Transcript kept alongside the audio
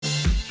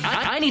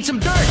need some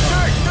dirt.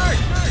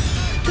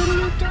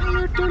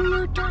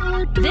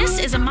 This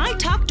is a My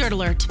Talk Dirt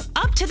Alert.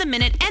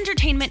 Up-to-the-minute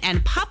entertainment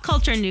and pop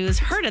culture news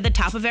heard at the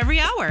top of every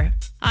hour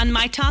on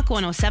My Talk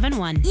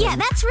 107.1. Yeah,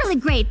 that's really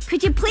great.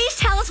 Could you please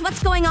tell us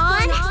what's going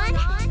on?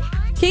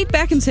 Kate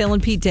Beckinsale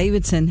and Pete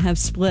Davidson have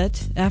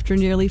split after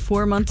nearly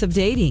 4 months of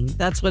dating.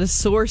 That's what a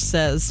source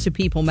says to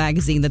People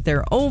magazine, that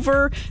they're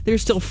over. They're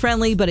still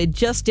friendly, but it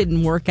just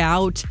didn't work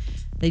out.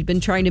 They've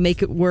been trying to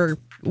make it work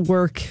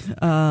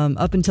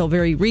up until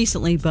very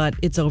recently, but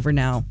it's over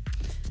now.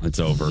 It's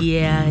over.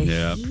 Yeah,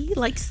 he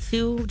likes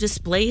to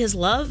display his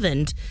love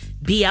and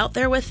be out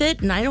there with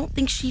it, and I don't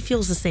think she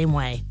feels the same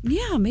way.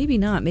 Yeah, maybe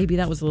not. Maybe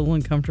that was a little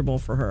uncomfortable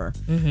for her.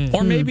 Mm-hmm.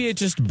 Or maybe it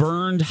just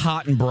burned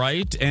hot and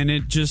bright and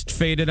it just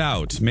faded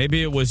out.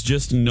 Maybe it was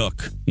just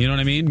Nook. You know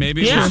what I mean?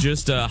 Maybe it was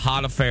just a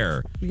hot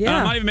affair. Yeah. And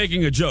I'm not even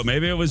making a joke.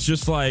 Maybe it was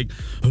just like,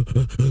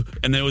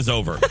 and then it was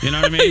over. You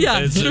know what I mean? Yeah.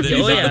 He's on to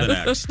the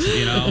next,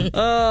 you know?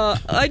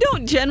 I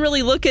don't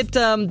generally look at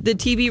the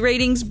TV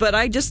ratings, but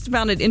I just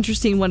found it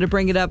interesting, wanted to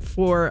bring it up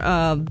for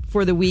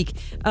the week.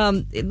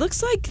 It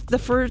looks like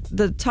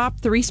the top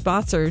 3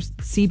 spots are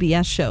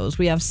CBS shows.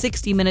 We have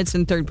 60 Minutes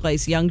in third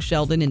place, Young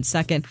Sheldon in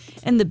second,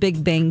 and The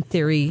Big Bang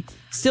Theory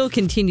still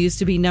continues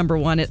to be number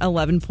 1 at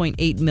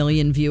 11.8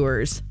 million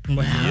viewers.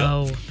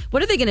 Wow.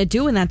 What are they going to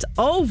do when that's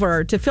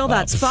over to fill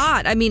that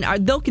spot? I mean,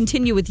 they'll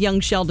continue with Young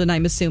Sheldon,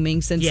 I'm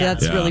assuming, since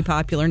that's really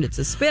popular and it's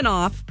a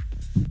spinoff.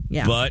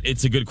 Yeah. But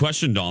it's a good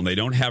question, Dawn. They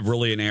don't have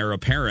really an heir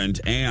apparent,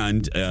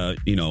 and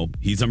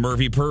he's a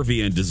Murphy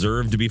Pervy and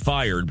deserved to be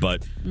fired.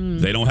 But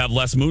they don't have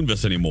Les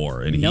Moonves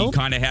anymore, and he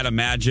kind of had a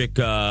magic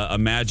touch.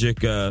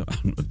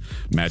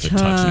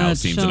 Now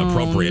seems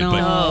inappropriate,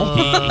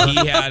 but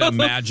he had a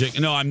magic.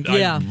 No,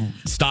 I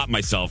stopped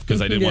myself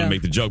because I didn't want to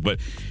make the joke,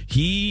 but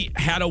he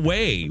had a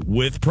way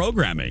with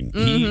programming.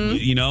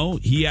 Mm-hmm.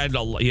 He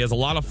has a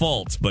lot of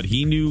faults, but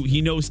he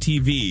knows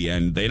TV,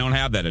 and they don't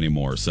have that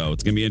anymore. So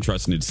it's going to be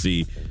interesting to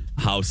see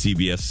how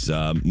CBS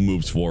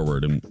moves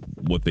forward and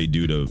what they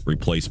do to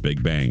replace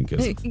Big Bang,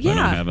 because they don't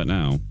have it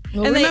now.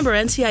 Well, and remember,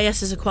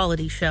 NCIS is a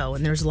quality show,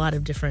 and there's a lot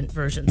of different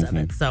versions of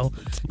it. So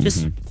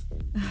just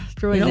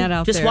throwing that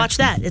out there. Just watch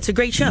that. It's a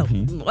great show.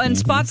 And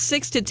spots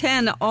 6 to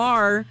 10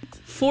 are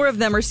 4 of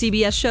them are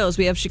CBS shows.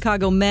 We have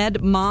Chicago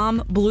Med,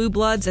 Mom, Blue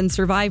Bloods, and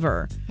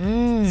Survivor.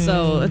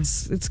 So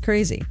it's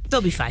crazy.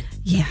 They'll be fine.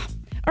 Yeah. All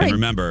right. And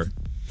remember,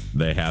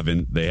 they have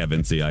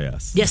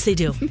NCIS. Yes, they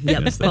do.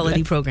 Yep,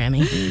 quality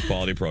programming.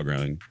 Quality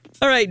programming.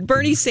 All right,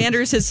 Bernie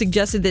Sanders has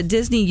suggested that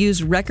Disney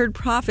use record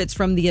profits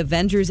from the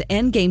Avengers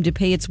Endgame to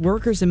pay its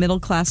workers a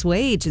middle-class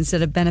wage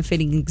instead of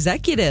benefiting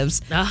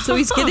executives. So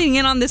he's getting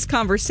in on this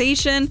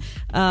conversation.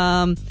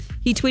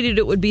 He tweeted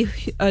it would be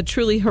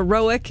truly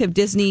heroic if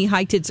Disney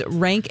hiked its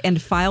rank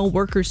and file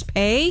workers'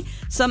 pay.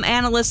 Some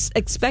analysts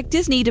expect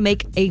Disney to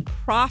make a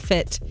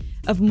profit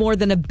of more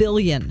than $1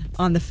 billion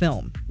on the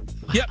film.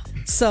 Yep.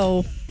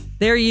 So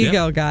there you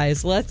go,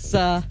 guys. Let's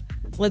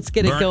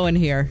get it going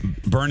here.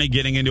 Bernie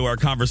getting into our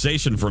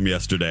conversation from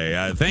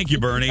yesterday. Thank you,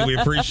 Bernie. We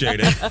appreciate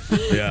it.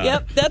 Yeah.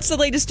 Yep, that's the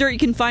latest dirt. You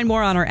can find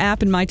more on our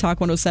app and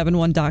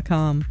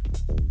mytalk1071.com.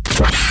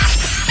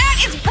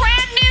 That is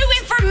brand new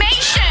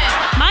information.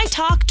 My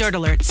Talk Dirt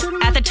Alerts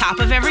at the top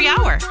of every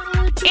hour.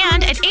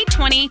 And at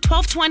 8:20,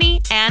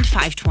 12:20, and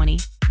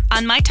 5:20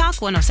 on My Talk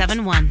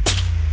 107.1.